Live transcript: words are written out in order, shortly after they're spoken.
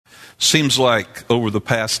Seems like over the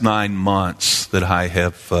past 9 months that I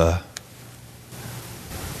have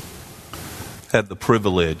had the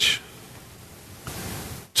privilege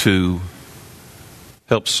to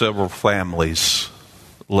help several families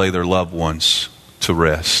lay their loved ones to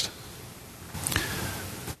rest.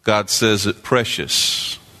 God says that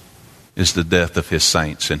precious is the death of his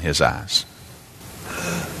saints in his eyes.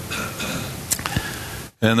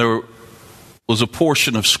 And there was a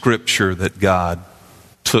portion of scripture that God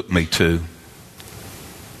took me to.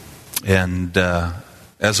 And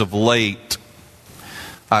as of late,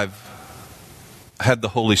 I've had the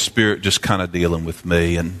Holy Spirit just kind of dealing with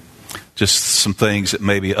me and just some things that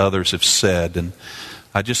maybe others have said. And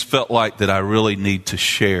I just felt like that I really need to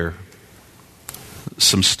share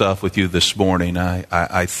some stuff with you this morning.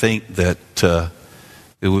 I think that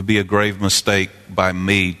it would be a grave mistake by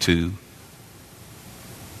me to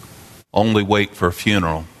only wait for a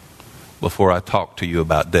funeral before I talk to you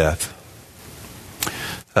about death.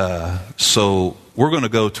 So we're going to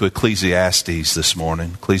go to Ecclesiastes this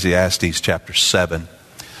morning, Ecclesiastes chapter 7.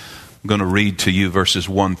 I'm going to read to you verses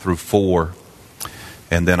 1 through 4,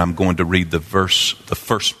 and then I'm going to read the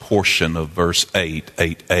first portion of verse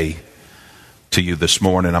 8a, to you this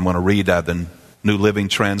morning. I'm going to read out of the New Living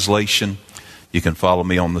Translation. You can follow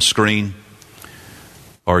me on the screen,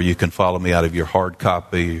 or you can follow me out of your hard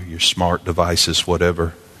copy, your smart devices,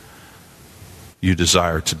 whatever you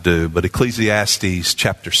desire to do. But Ecclesiastes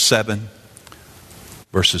chapter 7,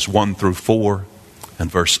 verses 1 through 4, and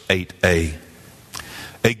verse 8a.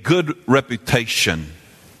 A good reputation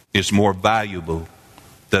is more valuable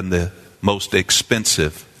than the most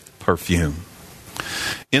expensive perfume.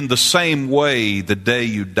 In the same way, the day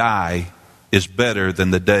you die is better than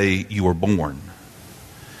the day you were born.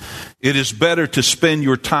 It is better to spend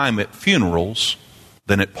your time at funerals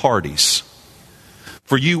than at parties.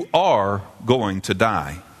 For you are going to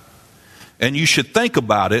die, and you should think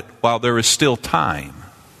about it while there is still time.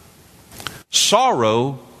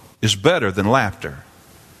 Sorrow is better than laughter,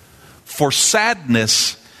 for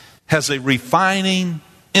sadness has a refining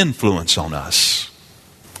influence on us.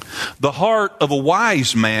 The heart of a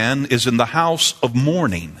wise man is in the house of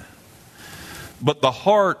mourning, but the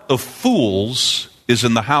heart of fools is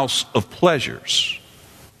in the house of pleasures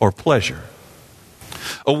or pleasure.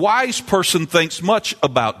 A wise person thinks much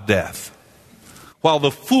about death, while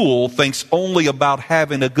the fool thinks only about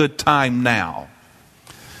having a good time now.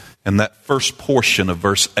 And that first portion of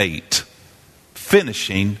verse 8,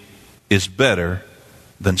 finishing is better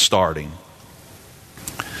than starting.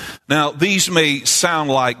 Now, these may sound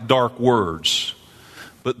like dark words,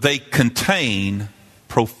 but they contain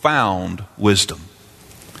profound wisdom.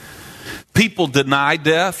 People deny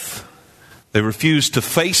death, they refuse to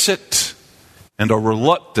face it, and are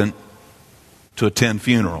reluctant to attend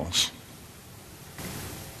funerals.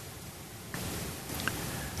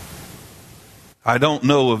 I don't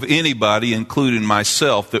know of anybody, including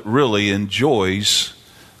myself, that really enjoys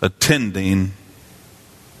attending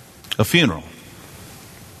a funeral.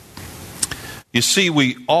 You see,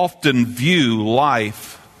 we often view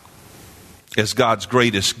life as God's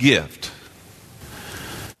greatest gift,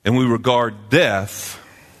 and we regard death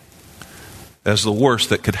as the worst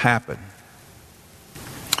that could happen.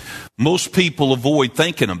 Most people avoid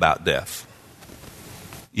thinking about death.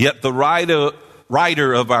 Yet the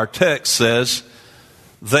writer of our text says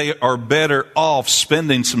they are better off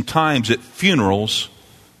spending some time at funerals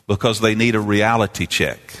because they need a reality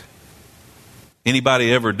check.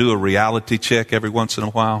 Anybody ever do a reality check every once in a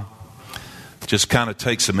while? Just kind of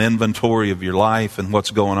take some inventory of your life and what's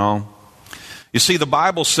going on. You see, the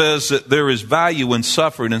Bible says that there is value in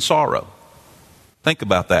suffering and sorrow. Think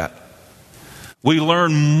about that. We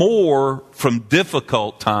learn more from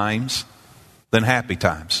difficult times than happy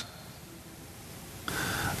times.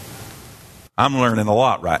 I'm learning a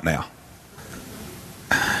lot right now.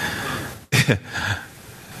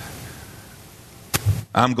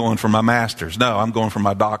 I'm going for my master's. No, I'm going for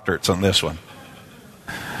my doctorates on this one.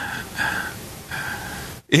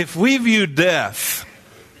 If we view death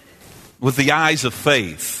with the eyes of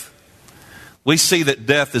faith, we see that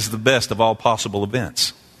death is the best of all possible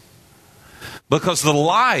events. Because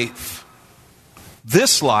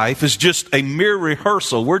this life is just a mere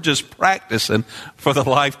rehearsal. We're just practicing for the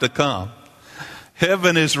life to come.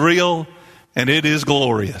 Heaven is real and it is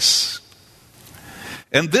glorious.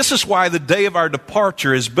 And this is why the day of our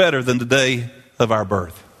departure is better than the day of our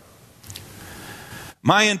birth.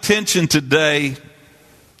 My intention today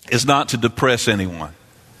is not to depress anyone.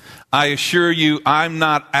 I assure you, I'm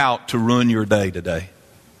not out to ruin your day today.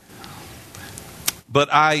 But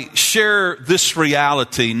I share this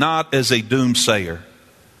reality not as a doomsayer,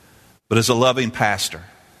 but as a loving pastor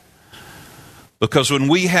Because when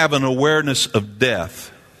we have an awareness of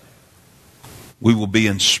death, we will be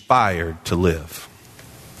inspired to live.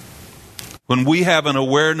 When we have an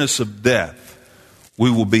awareness of death, we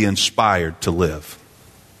will be inspired to live.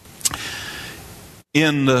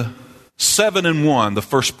 In the 7 and 1, the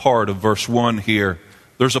first part of verse 1 here,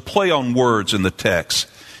 there's a play on words in the text.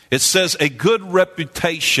 It says, a good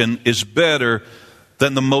reputation is better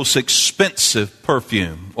than the most expensive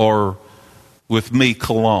perfume, or with me,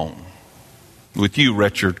 cologne. With you,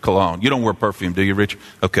 Richard, cologne. You don't wear perfume, do you, Richard?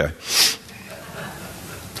 Okay.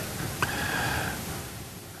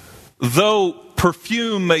 Though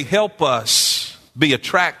perfume may help us be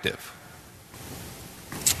attractive,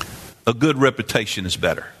 a good reputation is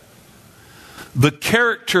better. The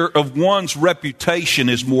character of one's reputation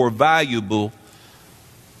is more valuable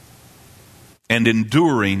and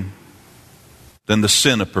enduring than the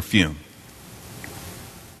sin of perfume.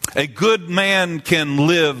 A good man can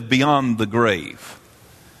live beyond the grave,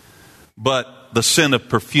 but the sin of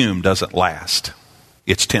perfume doesn't last.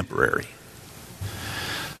 It's temporary.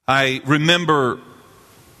 I remember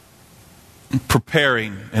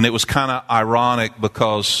preparing, and it was kind of ironic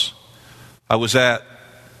because I was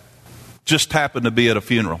just happened to be at a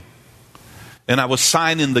funeral, and I was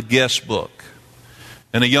signing the guest book,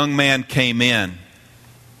 and a young man came in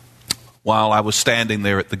while I was standing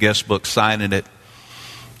there at the guest book signing it,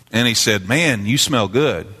 and he said, "Man, you smell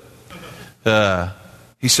good."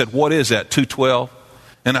 He said, "What is that, 212?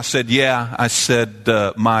 And I said, "Yeah." I said,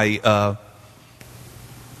 my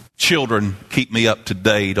children keep me up to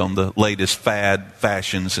date on the latest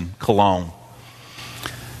fashions and cologne.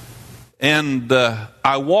 And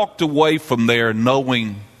I walked away from there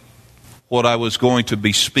knowing what I was going to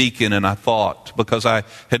be speaking, and I thought, because I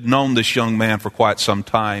had known this young man for quite some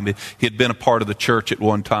time, he had been a part of the church at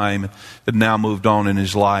one time, had now moved on in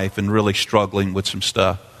his life and really struggling with some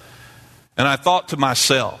stuff. And I thought to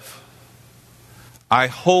myself, I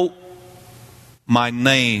hope my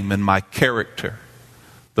name and my character,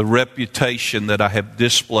 the reputation that I have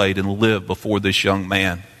displayed and lived before this young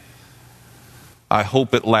man, I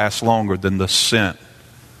hope it lasts longer than the scent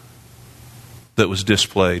that was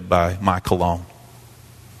displayed by my cologne.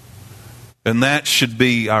 And that should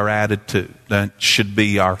be our attitude. That should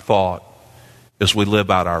be our thought as we live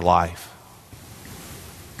out our life.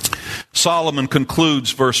 Solomon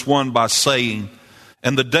concludes verse 1 by saying,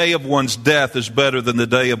 "And the day of one's death is better than the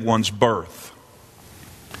day of one's birth."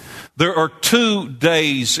 There are 2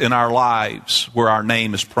 days in our lives where our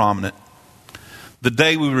name is prominent. The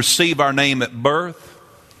day we receive our name at birth,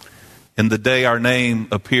 and the day our name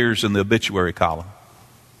appears in the obituary column.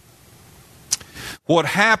 What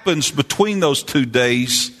happens between those 2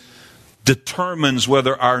 days determines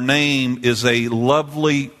whether our name is a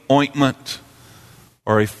lovely ointment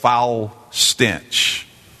or a foul stench.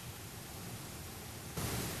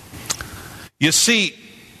 You see,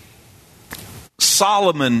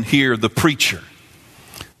 Solomon here, the preacher,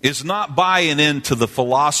 is not buying into the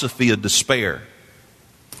philosophy of despair.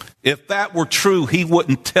 If that were true, he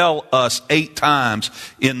wouldn't tell us 8 times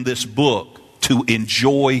in this book to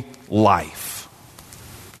enjoy life.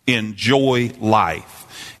 Enjoy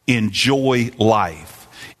life. Enjoy life.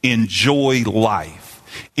 Enjoy life.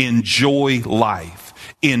 Enjoy life.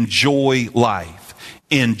 Enjoy life.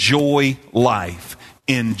 Enjoy life.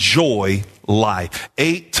 Enjoy life.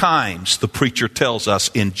 8 times the preacher tells us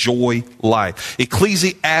enjoy life.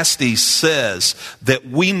 Ecclesiastes says that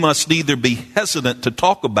we must neither be hesitant to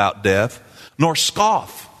talk about death nor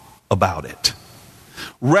scoff about it.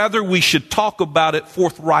 Rather, we should talk about it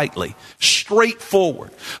forthrightly,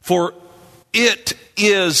 straightforward, for it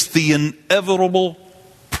is the inevitable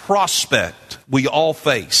prospect we all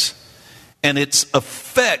face, and its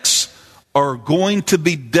effects are going to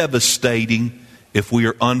be devastating if we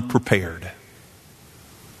are unprepared.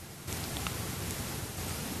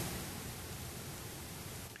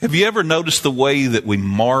 Have you ever noticed the way that we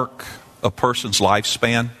mark a person's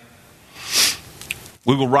lifespan?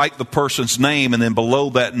 We will write the person's name, and then below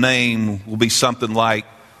that name will be something like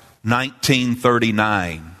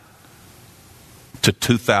 1939 to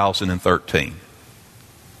 2013.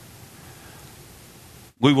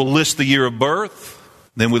 We will list the year of birth,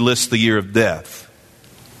 then we list the year of death.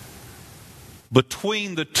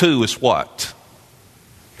 Between the 2 is what?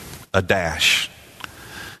 A dash.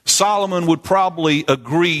 Solomon would probably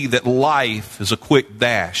agree that life is a quick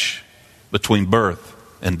dash between birth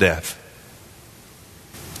and death.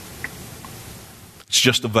 It's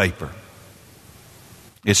just a vapor.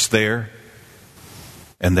 It's there,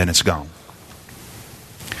 and then it's gone.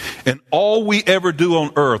 And all we ever do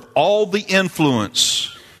on earth, all the influence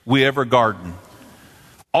we ever garden,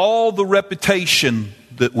 all the reputation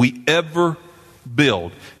that we ever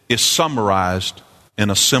build is summarized in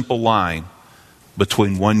a simple line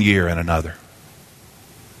between 1 year and another.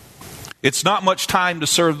 It's not much time to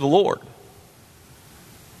serve the Lord,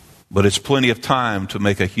 but it's plenty of time to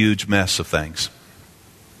make a huge mess of things.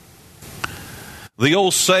 The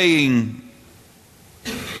old saying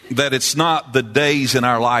that it's not the days in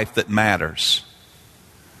our life that matters,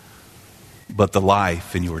 but the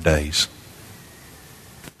life in your days.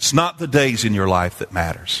 It's not the days in your life that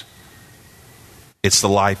matters. It's the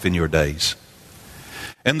life in your days.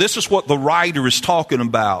 And this is what the writer is talking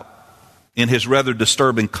about in his rather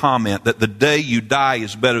disturbing comment, that the day you die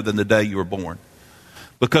is better than the day you were born.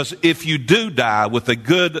 Because if you do die with a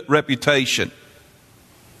good reputation,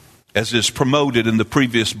 as is promoted in the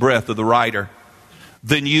previous breath of the writer,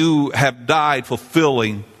 then you have died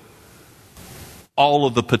fulfilling all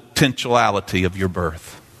of the potentiality of your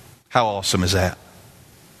birth. How awesome is that?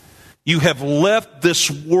 You have left this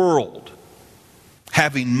world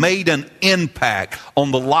having made an impact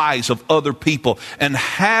on the lives of other people and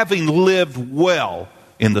having lived well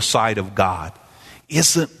in the sight of God.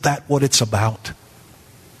 Isn't that what it's about?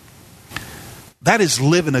 That is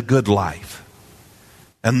living a good life.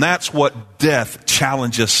 And that's what death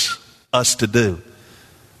challenges us to do.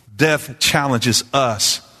 Death challenges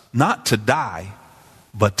us not to die,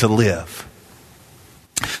 but to live.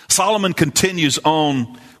 Solomon continues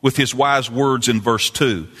on with his wise words in verse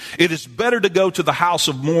 2. It is better to go to the house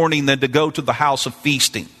of mourning than to go to the house of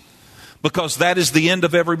feasting, because that is the end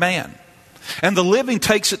of every man, and the living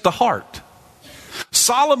takes it to heart.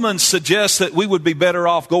 Solomon suggests that we would be better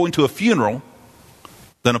off going to a funeral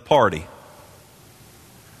than a party.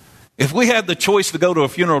 If we had the choice to go to a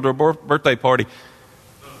funeral or a birthday party,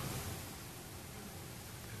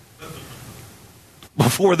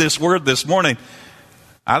 before this word this morning,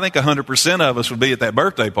 I think 100% of us would be at that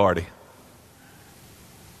birthday party.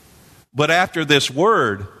 But after this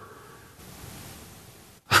word,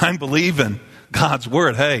 I'm believing God's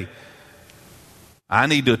word. Hey, I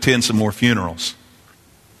need to attend some more funerals.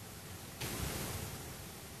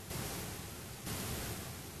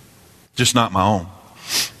 Just not my own.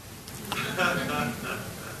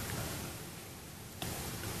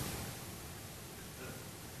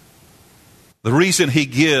 The reason he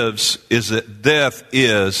gives is that death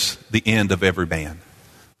is the end of every man.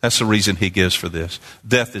 That's the reason he gives for this.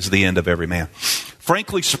 Death is the end of every man.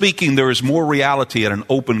 Frankly speaking, there is more reality at an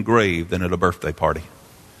open grave than at a birthday party.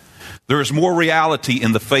 There is more reality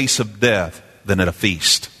in the face of death than at a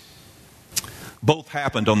feast. Both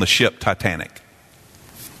happened on the ship Titanic.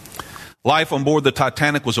 Life on board the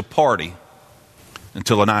Titanic was a party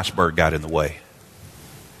until an iceberg got in the way.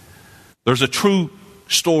 There's a true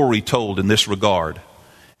story told in this regard.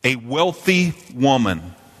 A wealthy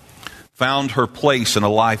woman found her place in a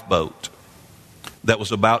lifeboat that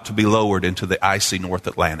was about to be lowered into the icy North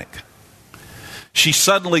Atlantic. She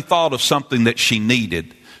suddenly thought of something that she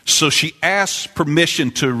needed, so she asked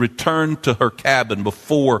permission to return to her cabin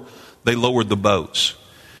before they lowered the boats.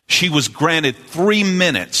 She was granted 3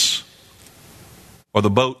 minutes or the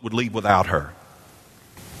boat would leave without her.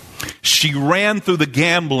 She ran through the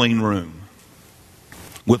gambling room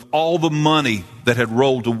with all the money that had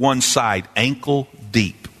rolled to one side, ankle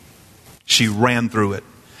deep. She ran through it.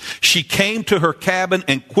 She came to her cabin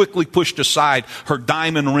and quickly pushed aside her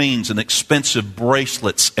diamond rings and expensive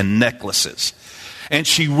bracelets and necklaces. And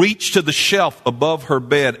she reached to the shelf above her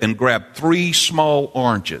bed and grabbed 3 small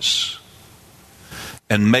oranges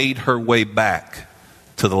and made her way back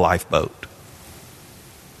to the lifeboat.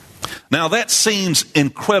 Now that seems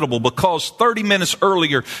incredible, because 30 minutes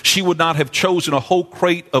earlier she would not have chosen a whole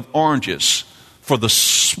crate of oranges for the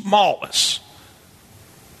smallest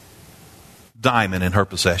diamond in her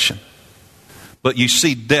possession. But you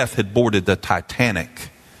see, death had boarded the Titanic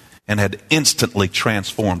and had instantly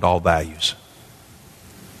transformed all values.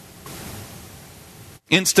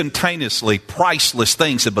 Instantaneously, priceless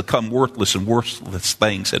things had become worthless, and worthless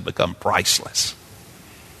things had become priceless.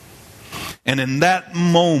 And in that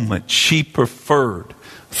moment, she preferred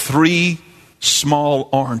 3 small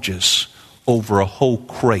oranges over a whole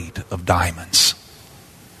crate of diamonds.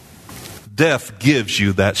 Death gives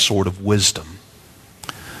you that sort of wisdom.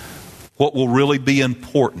 What will really be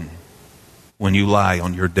important when you lie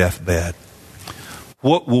on your deathbed?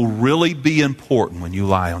 What will really be important when you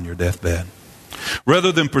lie on your deathbed?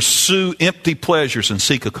 Rather than pursue empty pleasures and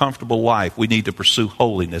seek a comfortable life, we need to pursue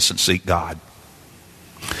holiness and seek God.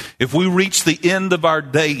 If we reach the end of our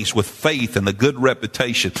days with faith and a good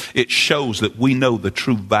reputation, it shows that we know the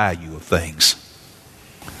true value of things.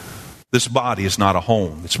 This body is not a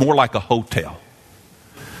home. It's more like a hotel,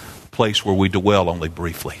 a place where we dwell only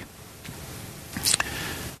briefly.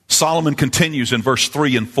 Solomon continues in verse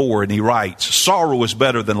 3 and 4, and he writes, "Sorrow is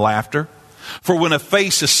better than laughter, for when a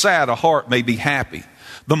face is sad, a heart may be happy.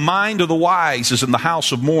 The mind of the wise is in the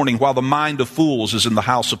house of mourning, while the mind of fools is in the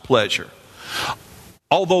house of pleasure."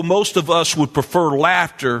 Although most of us would prefer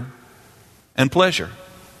laughter and pleasure,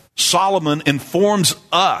 Solomon informs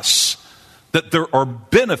us that there are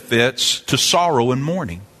benefits to sorrow and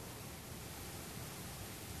mourning.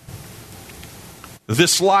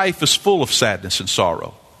 This life is full of sadness and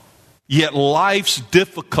sorrow. Yet life's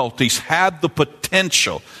difficulties have the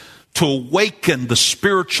potential to awaken the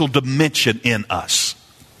spiritual dimension in us.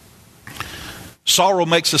 Sorrow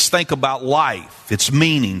makes us think about life, its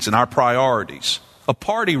meanings, and our priorities. A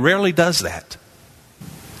party rarely does that.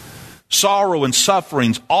 Sorrow and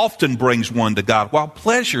sufferings often brings one to God, while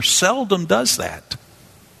pleasure seldom does that.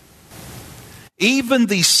 Even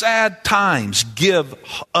these sad times give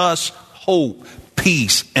us hope,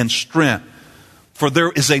 peace, and strength. For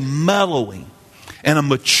there is a mellowing and a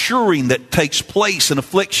maturing that takes place in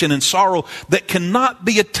affliction and sorrow that cannot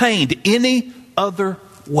be attained any other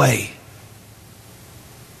way.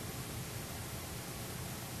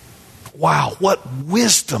 Wow, what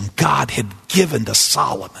wisdom God had given to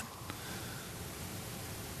Solomon.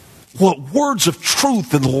 What words of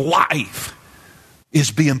truth and life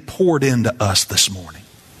is being poured into us this morning.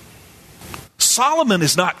 Solomon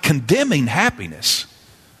is not condemning happiness.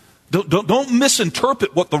 Don't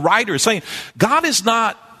misinterpret what the writer is saying. God is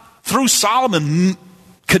not, through Solomon,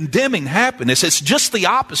 condemning happiness. It's just the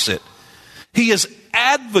opposite. He is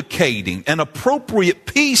advocating an appropriate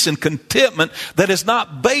peace and contentment that is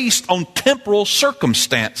not based on temporal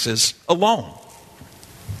circumstances alone.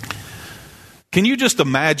 Can you just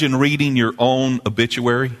imagine reading your own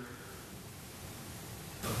obituary?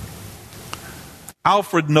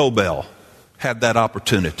 Alfred Nobel had that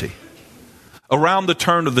opportunity. Around the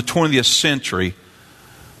turn of the 20th century,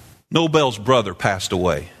 Nobel's brother passed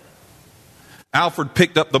away. Alfred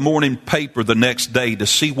picked up the morning paper the next day to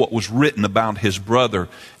see what was written about his brother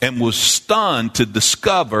and was stunned to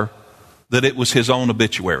discover that it was his own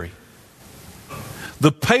obituary.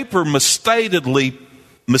 The paper mistakenly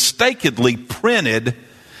printed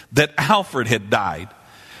that Alfred had died,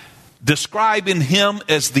 describing him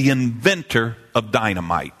as the inventor of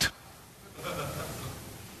dynamite.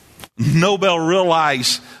 Nobel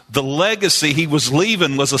realized the legacy he was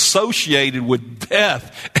leaving was associated with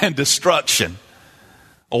death and destruction.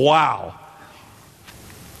 Wow.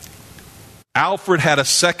 Alfred had a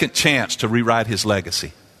second chance to rewrite his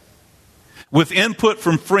legacy. With input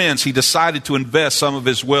from friends, he decided to invest some of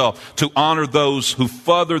his wealth to honor those who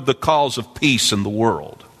furthered the cause of peace in the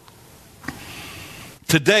world.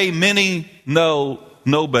 Today, many know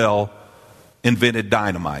Nobel invented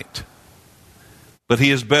dynamite, but he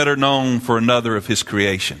is better known for another of his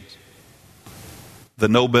creations, the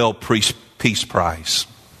Nobel Peace Prize.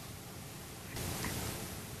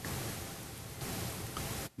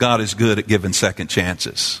 God is good at giving second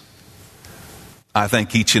chances. I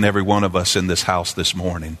think each and every one of us in this house this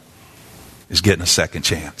morning is getting a second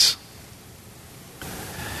chance.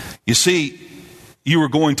 You see, you are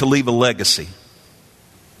going to leave a legacy.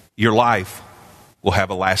 Your life will have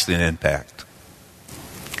a lasting impact.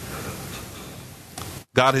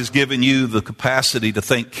 God has given you the capacity to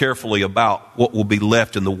think carefully about what will be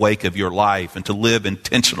left in the wake of your life and to live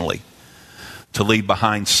intentionally, to leave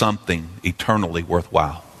behind something eternally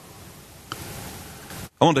worthwhile.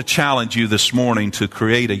 I want to challenge you this morning to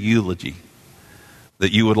create a eulogy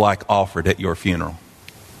that you would like offered at your funeral.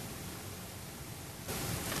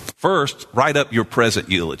 First, write up your present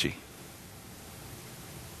eulogy.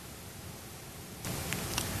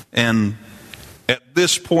 And at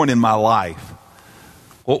this point in my life,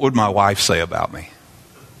 what would my wife say about me?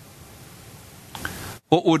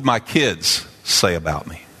 What would my kids say about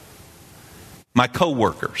me? My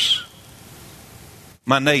coworkers,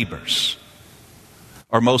 my neighbors,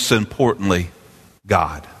 or most importantly,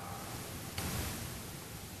 God.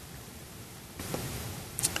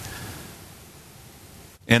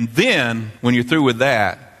 And then, when you're through with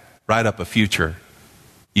that, write up a future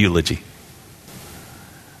eulogy.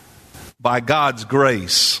 By God's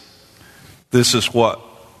grace, this is what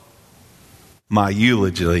my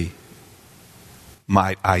eulogy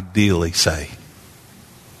might ideally say.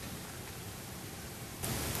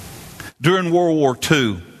 During World War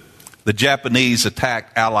II, the Japanese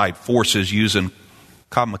attacked Allied forces using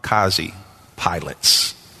kamikaze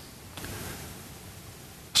pilots.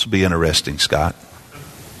 This will be interesting, Scott.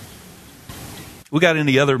 We got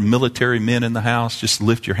any other military men in the house? Just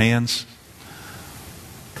lift your hands.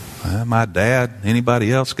 My dad.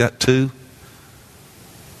 Anybody else got two?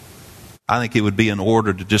 I think it would be in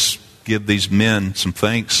order to just give these men some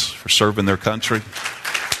thanks for serving their country.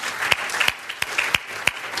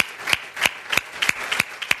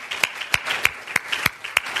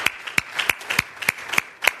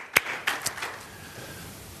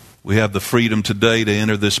 We have the freedom today to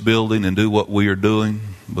enter this building and do what we are doing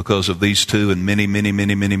because of these two and many, many,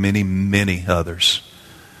 many, many, many, many others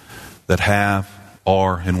that have,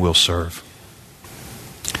 are, and will serve.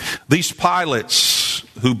 These pilots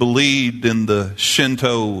who believed in the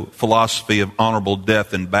Shinto philosophy of honorable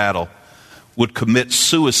death in battle would commit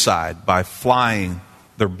suicide by flying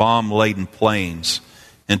their bomb-laden planes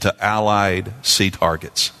into Allied sea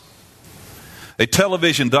targets. A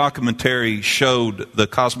television documentary showed the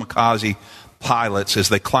kamikaze pilots as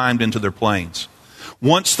they climbed into their planes.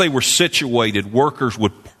 Once they were situated, workers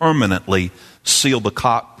would permanently seal the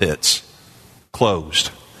cockpits closed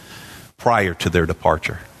prior to their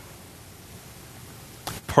departure.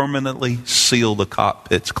 Permanently seal the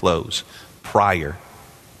cockpits closed prior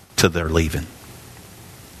to their leaving.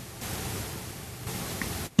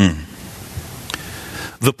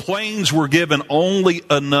 The planes were given only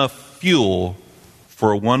enough fuel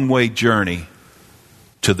for a one-way journey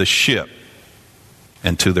to the ship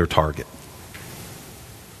and to their target.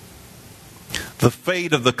 The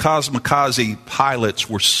fate of the kamikaze pilots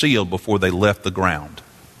were sealed before they left the ground.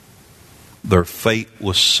 Their fate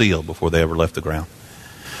was sealed before they ever left the ground.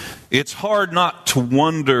 It's hard not to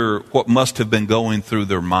wonder what must have been going through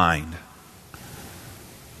their mind.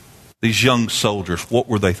 These young soldiers, what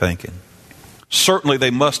were they thinking? Certainly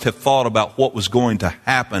they must have thought about what was going to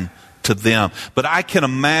happen to them. But I can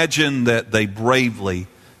imagine that they bravely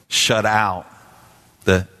shut out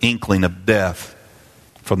the inkling of death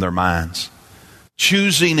from their minds,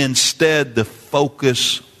 choosing instead to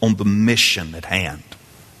focus on the mission at hand.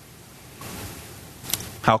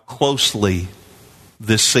 How closely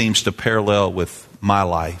this seems to parallel with my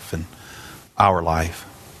life and our life.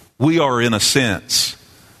 We are, in a sense,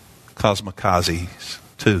 kamikazes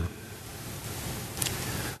too.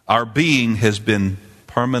 Our being has been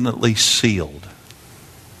permanently sealed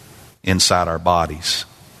inside our bodies.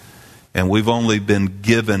 And we've only been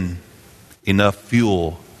given enough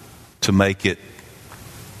fuel to make it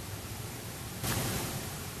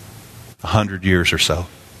 100 years or so,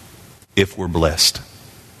 if we're blessed.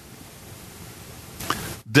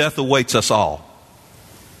 Death awaits us all.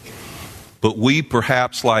 But we,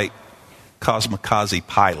 perhaps like kamikaze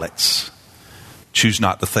pilots, choose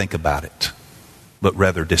not to think about it, but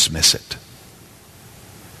rather dismiss it.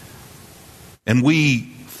 And we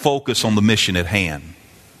focus on the mission at hand,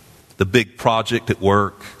 the big project at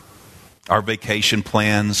work, our vacation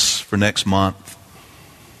plans for next month,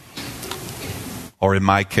 or in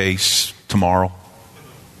my case, tomorrow.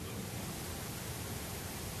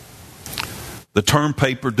 The term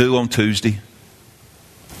paper due on Tuesday.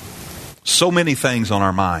 So many things on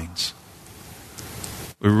our minds.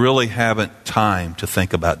 We really haven't time to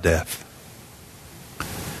think about death.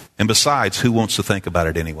 And besides, who wants to think about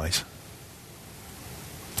it anyways?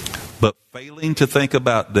 But failing to think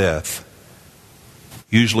about death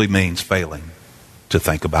usually means failing to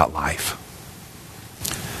think about life.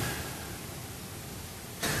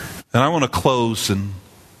 And I want to close and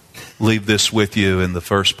leave this with you in the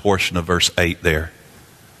first portion of verse 8 there.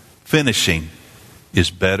 Finishing is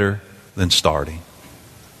better than starting.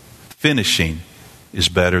 Finishing is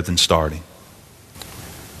better than starting.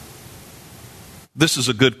 This is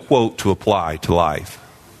a good quote to apply to life.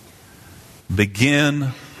 Begin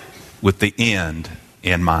with the end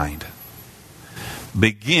in mind.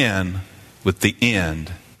 Begin with the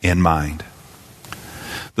end in mind.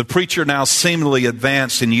 The preacher, now seemingly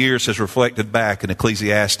advanced in years, has reflected back in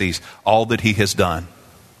Ecclesiastes all that he has done.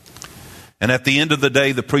 And at the end of the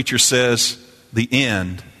day, the preacher says the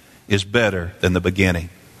end is better than the beginning.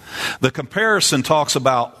 The comparison talks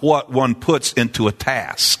about what one puts into a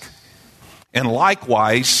task, and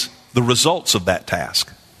likewise the results of that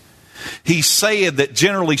task. He said that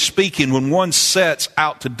generally speaking, when one sets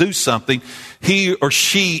out to do something, he or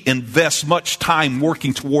she invests much time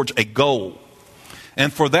working towards a goal.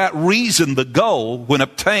 And for that reason, the goal, when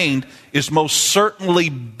obtained, is most certainly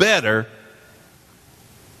better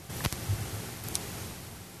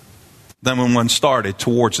than when one started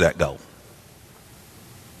towards that goal.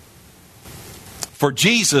 For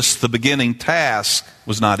Jesus, the beginning task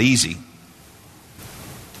was not easy,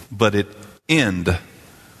 but its end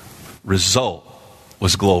result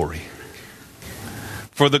was glory.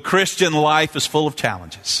 For the Christian life is full of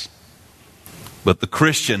challenges, but the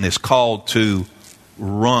Christian is called to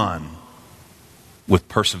run with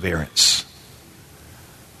perseverance.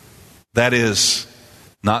 That is,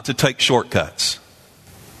 not to take shortcuts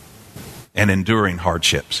and enduring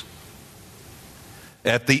hardships.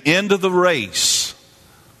 at the end of the race,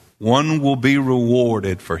 one will be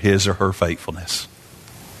rewarded for his or her faithfulness.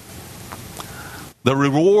 The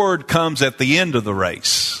reward comes at the end of the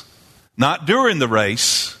race, not during the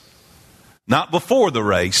race, not before the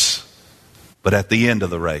race, but at the end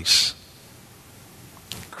of the race.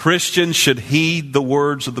 Christians should heed the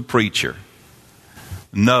words of the preacher.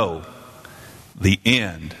 No, the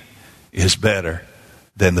end is better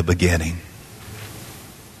than the beginning.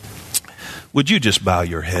 Would you just bow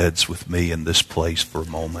your heads with me in this place for a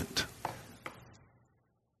moment?